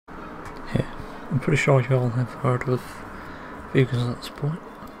I'm pretty sure you all have heard of vegans at this point.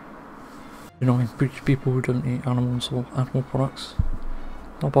 You know, preach people who don't eat animals or animal products.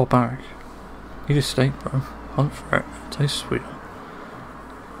 Not barbaric. Eat a steak, bro. Hunt for it. It tastes sweeter.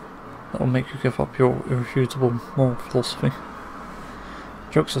 That'll make you give up your irrefutable moral philosophy.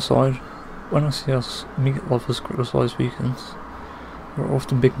 Jokes aside, when I see us meat lovers criticise vegans, there are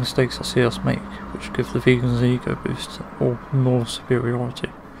often big mistakes I see us make, which give the vegans an ego boost or moral superiority.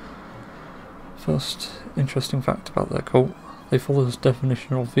 First, interesting fact about their cult, they follow this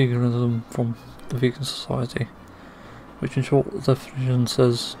definition of veganism from the Vegan Society, which in short the definition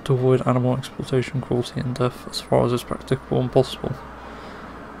says to avoid animal exploitation, cruelty and death as far as is practicable and possible.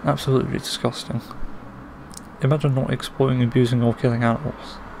 Absolutely disgusting. Imagine not exploiting, abusing or killing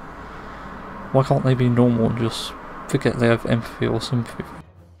animals. Why can't they be normal and just forget they have empathy or sympathy?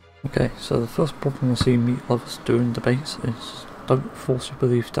 Okay, so the first problem I see meat lovers do in debates is don't force your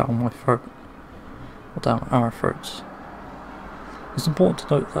belief down my throat. Or down our throats. It's important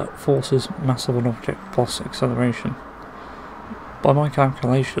to note that force is mass of an object plus acceleration. By my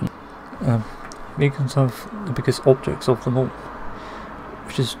calculation, vegans have the biggest objects of them all,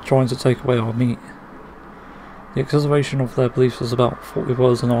 which is trying to take away our meat. The acceleration of their beliefs is about 40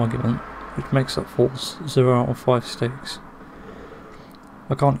 words an argument, which makes that force 0 out of 5 steaks.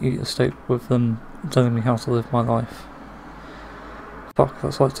 I can't eat a steak with them telling me how to live my life. Fuck,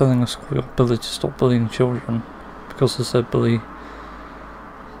 that's like telling a school-year bully to stop bullying children, because they said bully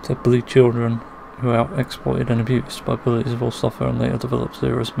children who are out-exploited and abused by bullies will suffer and later develop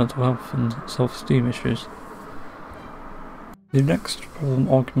serious mental health and self-esteem issues. The next problem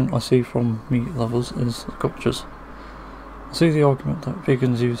argument I see from meat lovers is the gotchas. I see the argument that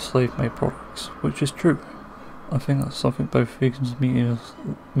vegans use slave-made products, which is true. I think that's something both vegans and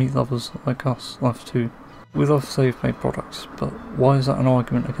meat lovers like us love too. We love slave-made products, but why is that an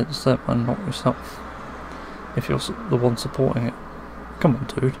argument against them and not yourself? If you're the one supporting it. Come on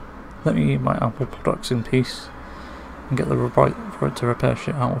dude, let me eat my Apple products in peace and get the right to repair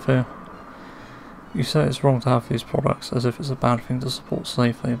shit out of here. You say it's wrong to have these products as if it's a bad thing to support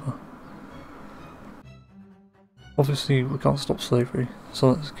slave labour. Obviously we can't stop slavery,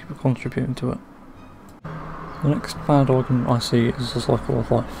 so let's keep contributing to it. The next bad argument I see is the cycle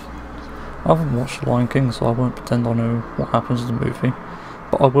of life. I haven't watched The Lion King, so I won't pretend I know what happens in the movie,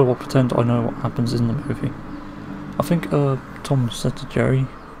 but I will pretend I know what happens in the movie. I think Tom said to Jerry,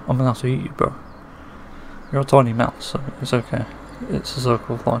 I'm allowed to eat you, bro. You're a tiny mouse, so it's okay. It's a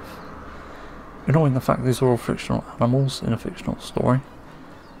circle of life. Ignoring the fact these are all fictional animals in a fictional story,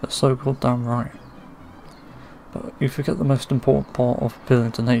 that's so goddamn right. But you forget the most important part of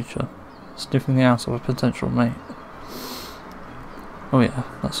appealing to nature, sniffing the ass of a potential mate. Oh yeah,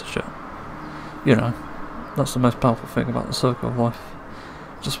 that's a shit. You know, that's the most powerful thing about the circle of life.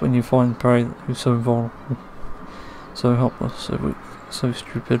 Just when you find prey who's so vulnerable, so helpless, so weak, so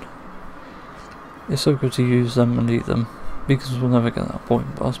stupid, it's so good to use them and eat them. Vegans will never get that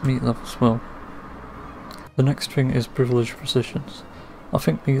point, but us meat lovers will. The next thing is privileged positions. I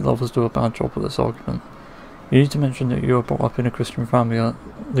think meat lovers do a bad job with this argument. You need to mention that you were brought up in a Christian family that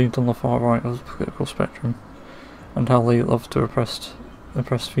leaned on the far right of the political spectrum, and how they love to oppress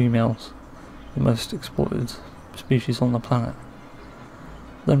females, the most exploited species on the planet.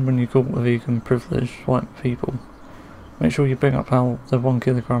 Then when you call a vegan privileged white people, make sure you bring up how their 1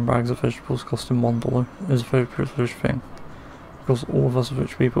 kilogram bags of vegetables costing $1 is a very privileged thing, because all of us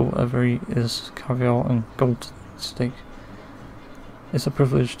rich people ever eat is caviar and gold steak. It's a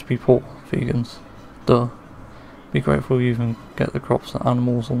privilege to be poor, vegans. Duh. Be grateful you even get the crops that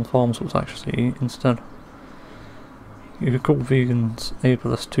animals on the farms would actually eat instead. You could call vegans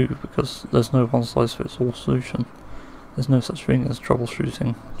ableist too, because there's no one-size-fits-all solution. There's no such thing as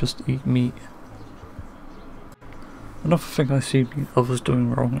troubleshooting, just eat meat. Another thing I see meat lovers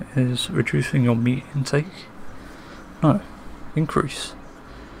doing wrong is reducing your meat intake. No, increase.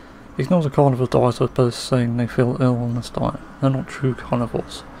 Ignore the carnivore dieters both saying they feel ill on this diet. They're not true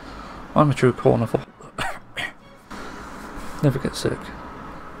carnivores. I'm a true carnivore. Never get sick.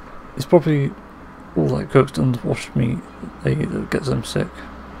 It's probably all that cooked and washed meat they eat that gets them sick.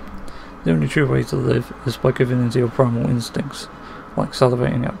 The only true way to live is by giving into your primal instincts, like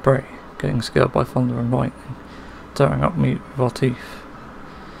salivating at prey, getting scared by thunder and lightning, tearing up meat with our teeth,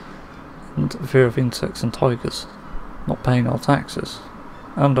 and fear of insects and tigers, not paying our taxes,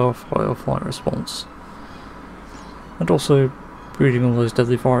 and our fight or flight response. And also breeding all those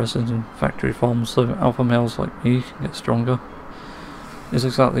deadly viruses in factory farms so alpha males like me can get stronger, is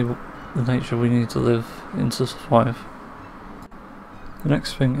exactly what the nature we need to live in to survive. The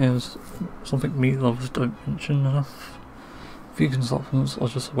next thing is something meat lovers don't mention enough. Vegan supplements are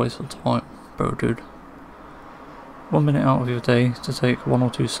just a waste of time, bro, dude. 1 minute out of your day to take 1 or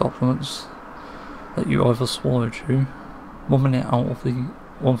 2 supplements that you either swallow or chew. 1 minute out of the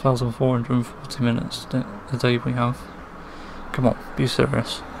 1,440 minutes a day we have. Come on, be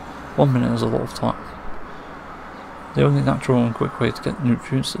serious. 1 minute is a lot of time. The only natural and quick way to get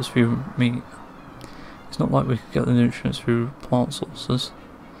nutrients is through meat. It's not like we could get the nutrients through plant sources.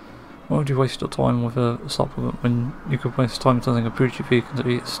 Why would you waste your time with a supplement when you could waste time telling a preachy vegan to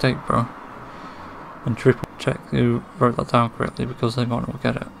eat a steak, bro? And triple check you wrote that down correctly because they might not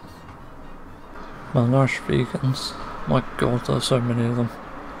get it. Malnourished vegans. My god, there's so many of them.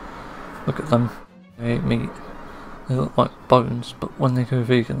 Look at them. They eat meat. They look like bones, but when they go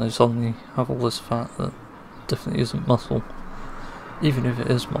vegan they suddenly have all this fat that definitely isn't muscle. Even if it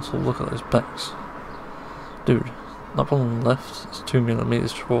is muscle, look at those pecs. Dude, that one on the left is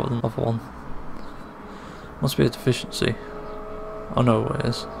 2mm shorter than the other one. Must be a deficiency. I know what it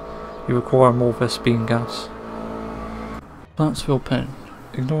is. You require more Vespine gas. Plants feel pain.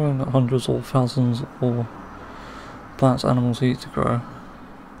 Ignoring that hundreds or thousands of plants animals eat to grow,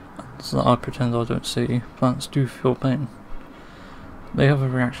 so that I pretend I don't see, plants do feel pain. They have a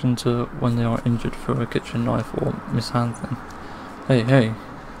reaction to when they are injured through a kitchen knife or mishandling. Hey,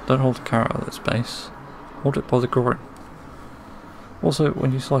 don't hold the carrot at its base. Hold it by the groin. Also,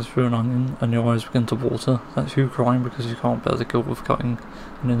 when you slice through an onion and your eyes begin to water, that's you crying because you can't bear the guilt of cutting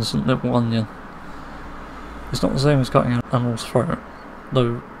an innocent little onion. It's not the same as cutting an animal's throat,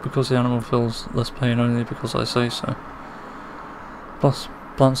 though, because the animal feels less pain only because I say so. Plus,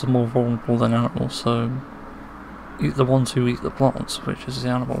 plants are more vulnerable than animals, so eat the ones who eat the plants, which is the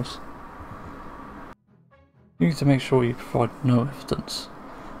animals. You need to make sure you provide no evidence,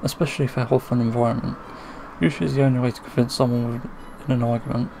 especially for health and environment. Usually the only way to convince someone in an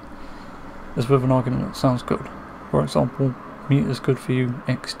argument is with an argument that sounds good. For example, meat is good for you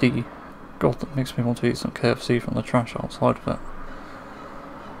XD. God, that makes me want to eat some KFC from the trash outside of it.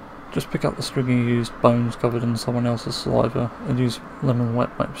 Just pick up the stringy used bones covered in someone else's saliva and use lemon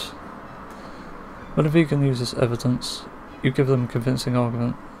wet wipes. When a vegan uses evidence, you give them a convincing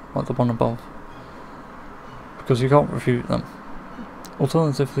argument like the one above, because you can't refute them.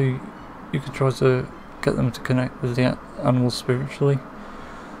 Alternatively, you could try to get them to connect with the animals spiritually.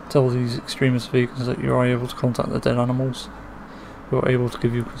 Tell these extremist vegans that you are able to contact the dead animals, who are able to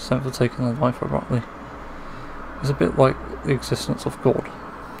give you consent for taking their life abruptly. It's a bit like the existence of God.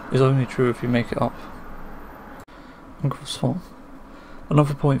 Is only true if you make it up. Uncle's farm.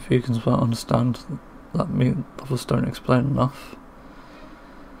 Another point vegans won't understand that meat lovers don't explain enough.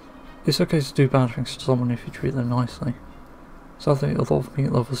 It's okay to do bad things to someone if you treat them nicely. Sadly, a lot of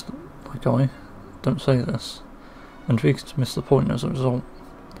meat lovers, like I, don't say this, and vegans miss the point as a result.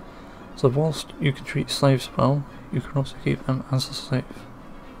 So whilst you can treat slaves well, you can also keep them as a slave.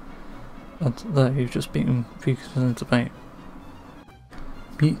 And there you've just beaten vegans in a debate.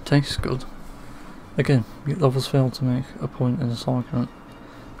 Meat tastes good. Again, meat lovers fail to make a point in this argument,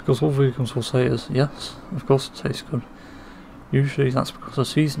 because all vegans will say is, yes, of course it tastes good. Usually that's because of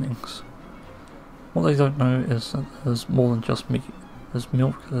seasonings. What they don't know is that there's more than just meat. There's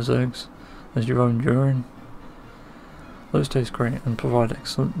milk, there's eggs, there's your own urine. Those taste great and provide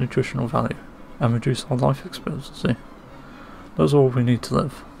excellent nutritional value, and reduce our life expectancy. Those are all we need to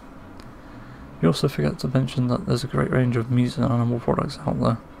live. You also forget to mention that there's a great range of meat and animal products out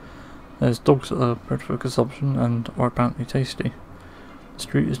there. There's dogs that are bred for consumption and are apparently tasty. The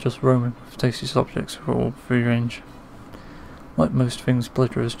street is just roaming with tasty subjects for all free range. Like most things,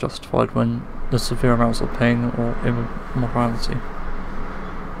 pleasure is justified when there's severe amounts of pain or immorality.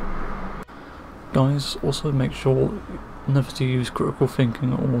 Guys, also make sure never to use critical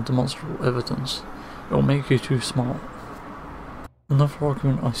thinking or demonstrable evidence. It will make you too smart. Another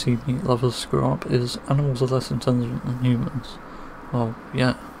argument I see meat lovers screw up is animals are less intelligent than humans. Well,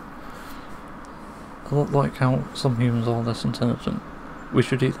 yeah. A lot like how some humans are less intelligent. We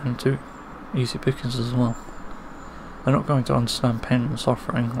should eat them too. Easy pickings as well. They're not going to understand pain and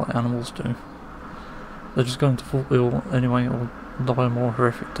suffering like animals do. They're just going to fall ill anyway or die a more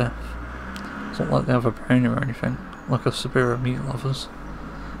horrific death. It's not like they have a brain or anything, like us superior meat lovers.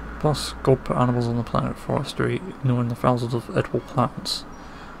 Plus, God put animals on the planet for us to eat, ignoring the thousands of edible plants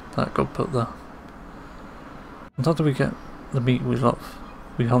that God put there. And how do we get the meat we love?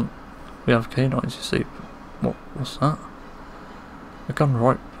 We hunt. We have canines, you see. What's that? A gun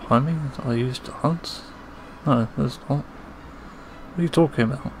right behind me that I used to hunt? No, there's not. What are you talking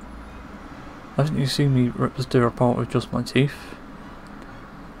about? Haven't you seen me rip this deer apart with just my teeth?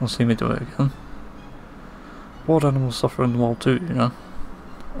 You'll see me do it again. Wild animals suffer in the wild too, you know.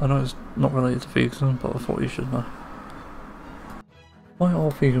 I know it's not related to veganism, but I thought you should know. Why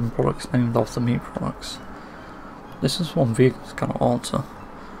are vegan products named after meat products? This is one vegans cannot answer.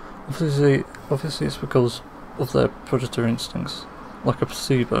 Obviously it's because of their predator instincts, like a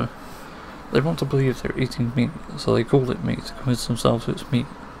placebo. They want to believe they're eating meat, so they call it meat to convince themselves it's meat.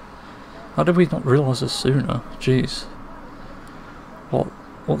 How did we not realise this sooner? Jeez.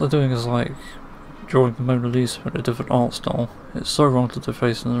 What they're doing is like drawing the Mona Lisa in a different art style. It's so wrong to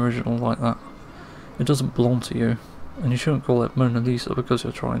deface an original like that. It doesn't belong to you, and you shouldn't call it Mona Lisa because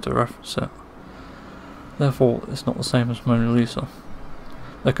you're trying to reference it. Therefore, it's not the same as Mona Lisa.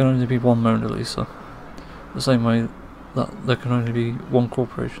 There can only be one Mona Lisa. The same way that there can only be one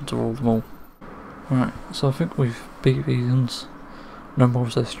corporation to rule them all. Right, so I think we've beat vegans. No more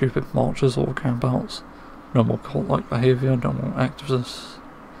of their stupid marches or campouts. No more cult-like behaviour, no more activists.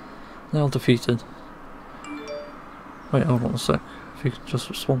 They are defeated. Wait, hold on a sec. Vegan just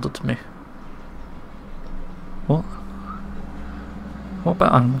responded to me. What? What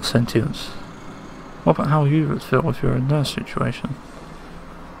about animal sentience? What about how you would feel if you're in their situation?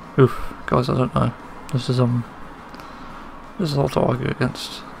 Oof, guys, I don't know. This is a lot to argue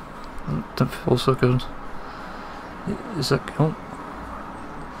against. I don't feel so good. Is that guilt?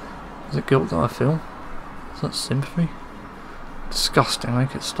 Is it guilt that I feel? Is that sympathy? Disgusting,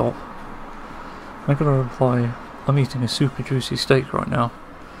 make it stop. I'm gonna reply, I'm eating a super juicy steak right now.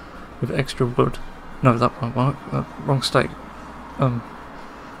 With extra wood. No, that won't work. Wrong steak. I'm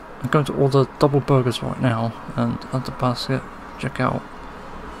going to order double burgers right now and add the basket. Check out.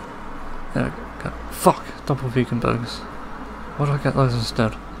 There we go. Fuck! Double vegan burgers. Why did I get those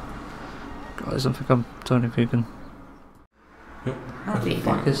instead? Guys, I think I'm turning vegan. Yep. Not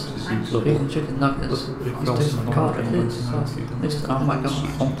vegan. Vegan chicken nuggets. I'm tasting my card. This I'm like a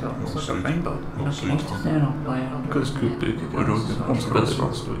Fanta. It's like a rainbow. Stand on playing. Because good big, I don't get responsibility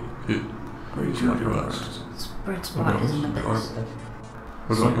last week. Hit. Raise my relaxed. Spread spiders in the bits.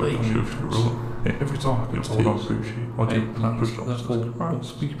 I don't get my shift to roll. Every time I get told I'm sushi, I do plans. They're called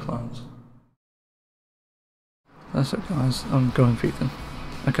speed plans. That's it, guys. I'm going vegan.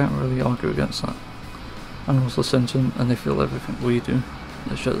 I can't really argue against that. Animals are sentient and they feel everything we do.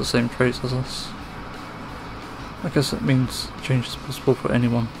 They share the same traits as us. I guess that means change is possible for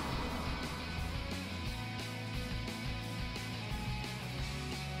anyone.